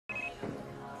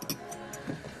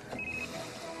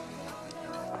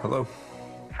Hello?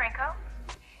 Franco?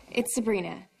 It's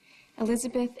Sabrina.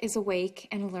 Elizabeth is awake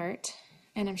and alert,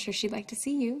 and I'm sure she'd like to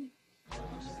see you.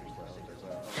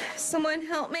 Someone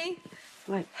help me.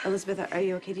 What? Elizabeth, are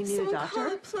you okay? Do you need a doctor? Call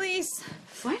the police.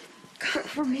 What?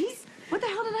 For me? What the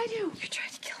hell did I do? You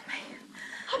tried to kill me.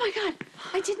 Oh my God.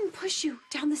 I didn't push you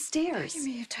down the stairs. You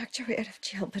may have talked your way out of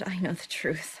jail, but I know the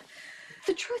truth.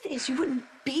 The truth is you wouldn't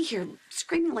be here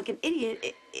screaming like an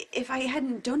idiot if I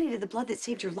hadn't donated the blood that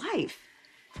saved your life.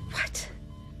 What?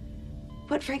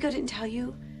 What, Franco didn't tell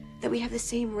you? That we have the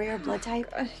same rare blood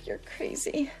type? God, you're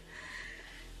crazy.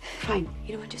 Fine.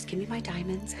 You know what? Just give me my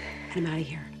diamonds and I'm out of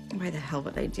here. Why the hell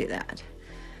would I do that?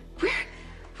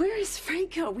 Where is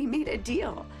Franco? We made a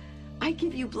deal. I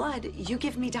give you blood, you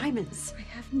give me diamonds. I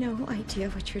have no idea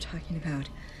what you're talking about.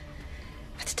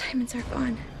 But the diamonds are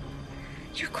gone.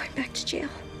 You're going back to jail.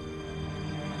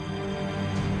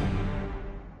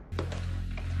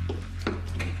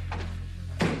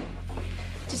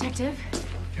 Detective?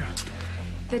 Yeah.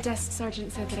 The desk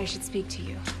sergeant said that I should speak to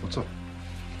you. What's up?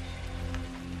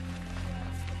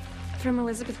 From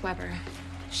Elizabeth Weber.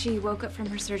 She woke up from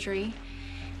her surgery,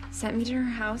 sent me to her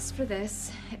house for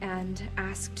this, and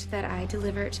asked that I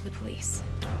deliver it to the police.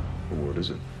 What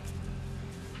is it?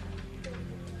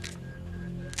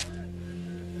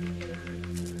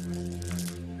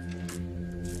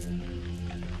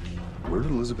 Where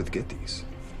did Elizabeth get these?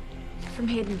 From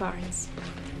Hayden Barnes.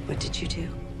 What did you do?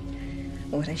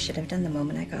 What I should have done the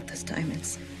moment I got those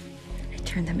diamonds. I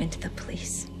turned them into the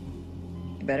police.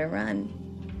 You better run.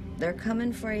 They're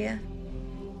coming for you.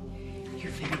 You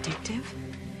vindictive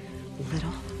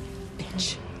little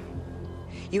bitch.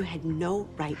 You had no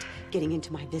right getting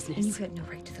into my business. And you had no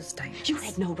right to those diamonds. You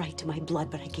had no right to my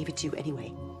blood, but I gave it to you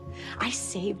anyway. I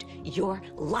saved your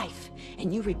life,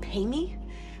 and you repay me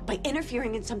by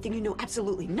interfering in something you know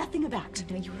absolutely nothing about.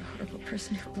 I know you were a horrible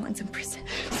person who belongs in prison.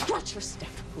 Watch your step,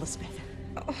 Elizabeth.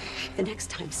 Oh. The next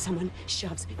time someone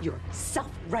shoves your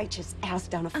self-righteous ass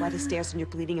down a flight of stairs and you're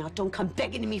bleeding out, don't come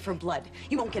begging to me for blood.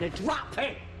 You won't get a drop.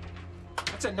 Hey,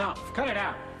 that's enough. Cut it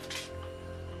out.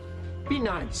 Be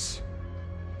nice.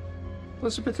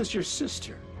 Elizabeth is your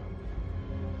sister.